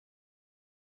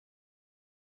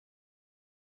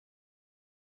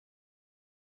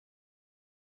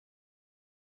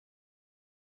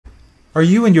Are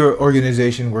you and your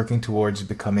organization working towards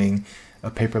becoming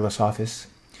a paperless office?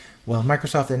 Well,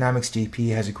 Microsoft Dynamics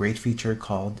GP has a great feature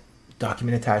called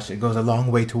Document Attach that goes a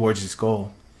long way towards this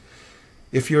goal.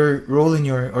 If your role in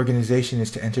your organization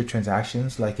is to enter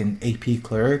transactions like an AP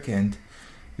clerk and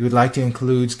you would like to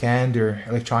include scanned or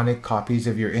electronic copies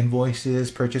of your invoices,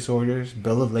 purchase orders,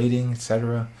 bill of lading,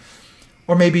 etc.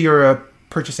 Or maybe you're a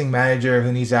purchasing manager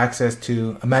who needs access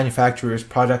to a manufacturer's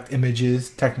product images,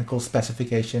 technical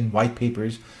specification, white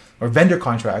papers, or vendor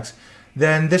contracts,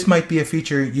 then this might be a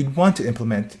feature you'd want to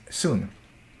implement soon.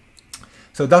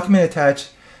 So Document Attach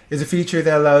is a feature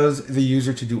that allows the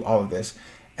user to do all of this.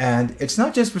 And it's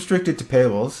not just restricted to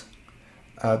payables.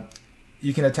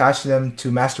 You can attach them to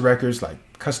master records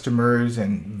like customers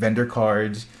and vendor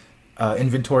cards,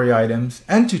 inventory items,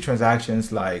 and to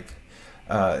transactions like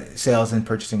sales and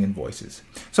purchasing invoices.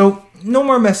 So no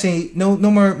more messy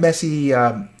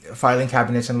filing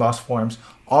cabinets and lost forms.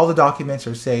 All the documents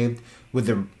are saved with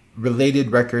the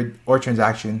related record or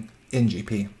transaction in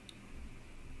GP.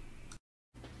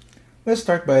 Let's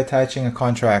start by attaching a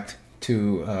contract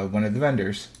to one of the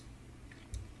vendors.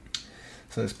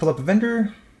 So let's pull up a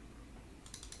vendor,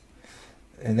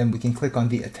 and then we can click on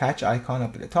the attach icon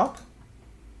up at the top.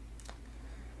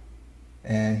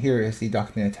 And here is the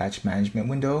document attach management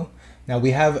window. Now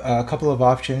we have a couple of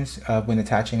options when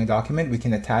attaching a document. We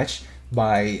can attach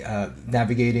by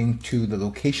navigating to the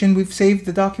location we've saved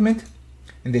the document.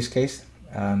 In this case,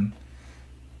 that's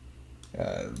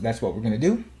what we're going to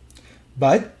do.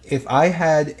 But if I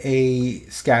had a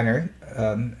scanner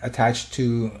attached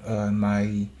to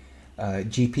my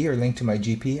GP or linked to my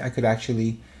GP, I could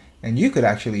actually, and you could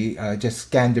actually just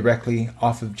scan directly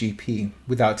off of GP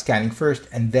without scanning first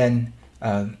and then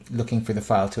looking for the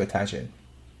file to attach it.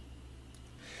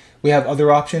 We have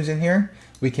other options in here.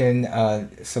 We can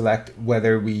select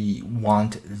whether we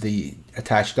want the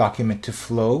attached document to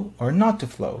flow or not to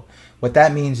flow. What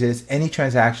that means is any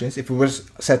transactions, if it was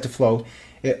set to flow,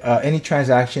 any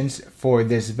transactions for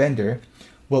this vendor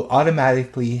will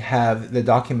automatically have the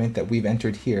document that we've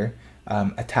entered here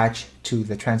attached to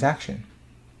the transaction.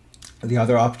 The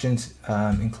other options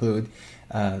include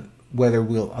whether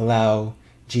we'll allow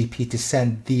GP to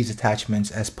send these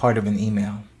attachments as part of an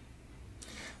email.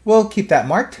 We'll keep that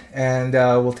marked, and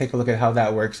we'll take a look at how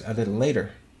that works a little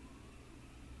later.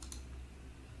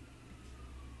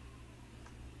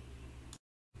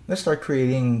 Let's start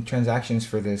creating transactions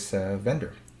for this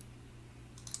vendor.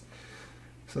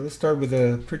 So let's start with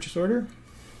a purchase order.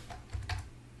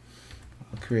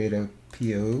 I'll create a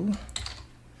PO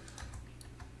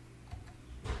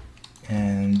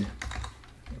and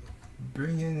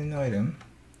bring in an item,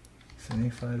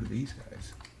 75 of these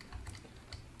guys.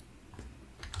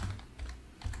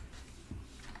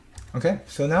 Okay,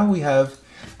 so now we have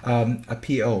a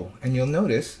PO, and you'll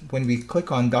notice when we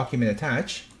click on Document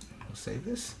Attach, we'll save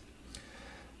this,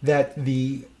 that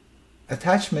the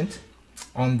attachment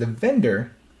on the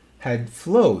vendor had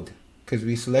flowed, because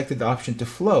we selected the option to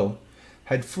flow,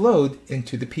 had flowed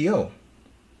into the PO.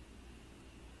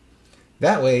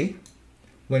 That way,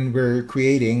 when we're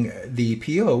creating the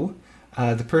PO,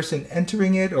 the person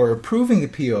entering it or approving the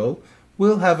PO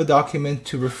will have a document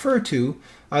to refer to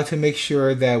make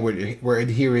sure that we're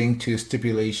adhering to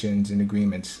stipulations and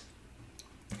agreements.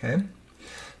 Okay,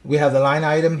 we have the line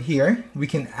item here. We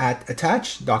can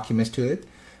attach documents to it,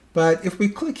 but if we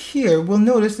click here, we'll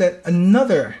notice that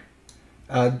another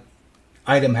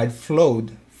item had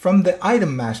flowed from the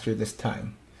item master this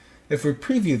time. If we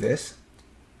preview this,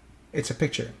 it's a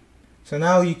picture. So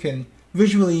now you can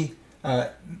visually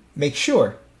make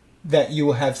sure that you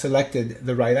will have selected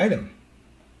the right item.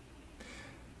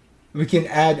 We can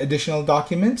add additional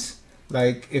documents,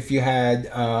 like if you had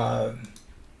a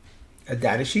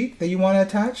data sheet that you want to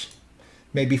attach,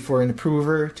 maybe for an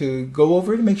approver to go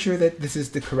over to make sure that this is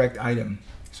the correct item.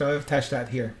 So I've attached that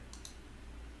here.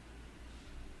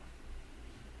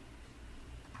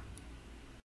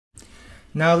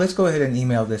 Now let's go ahead and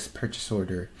email this purchase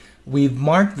order. We've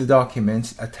marked the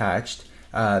documents attached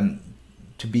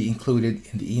to be included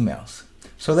in the emails.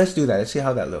 So let's do that. Let's see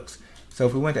how that looks. So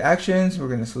if we went to Actions, we're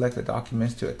going to select the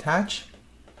documents to attach.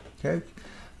 Okay.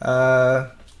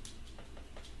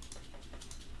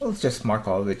 Let's just mark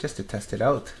all of it just to test it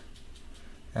out.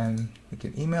 And we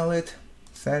can email it,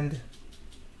 send.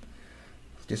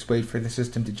 Just wait for the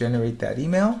system to generate that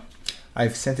email.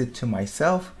 I've sent it to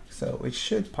myself, so it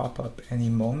should pop up any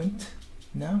moment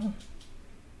now.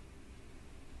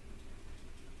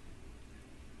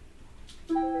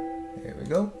 There we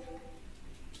go.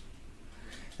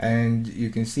 And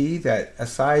you can see that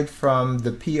aside from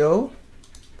the PO,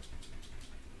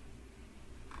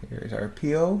 here's our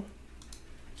PO,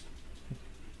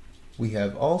 we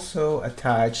have also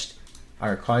attached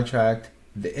our contract,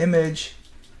 the image,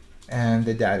 and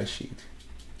the data sheet.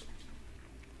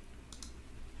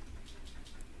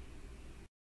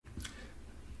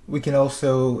 We can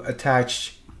also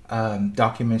attach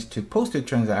documents to posted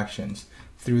transactions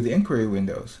through the inquiry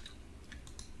windows.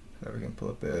 So we can pull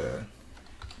up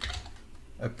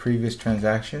a previous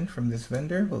transaction from this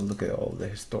vendor. We'll look at all the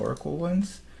historical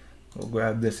ones. We'll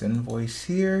grab this invoice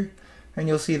here, and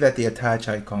you'll see that the attach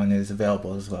icon is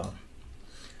available as well.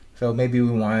 So maybe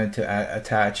we wanted to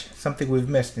attach something we've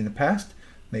missed in the past,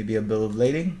 maybe a bill of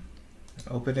lading.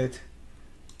 Open it.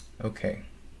 Okay.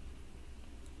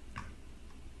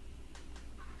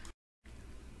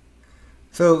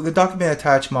 So the document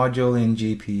attach module in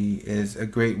GP is a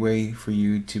great way for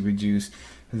you to reduce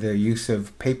the use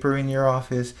of paper in your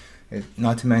office.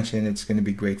 Not to mention, it's going to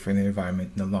be great for the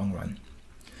environment in the long run.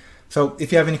 So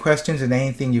if you have any questions on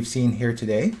anything you've seen here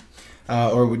today,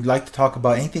 or would like to talk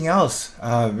about anything else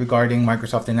regarding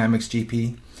Microsoft Dynamics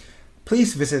GP,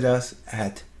 please visit us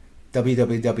at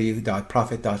www.profit.ca.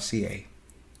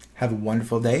 Have a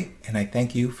wonderful day, and I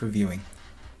thank you for viewing.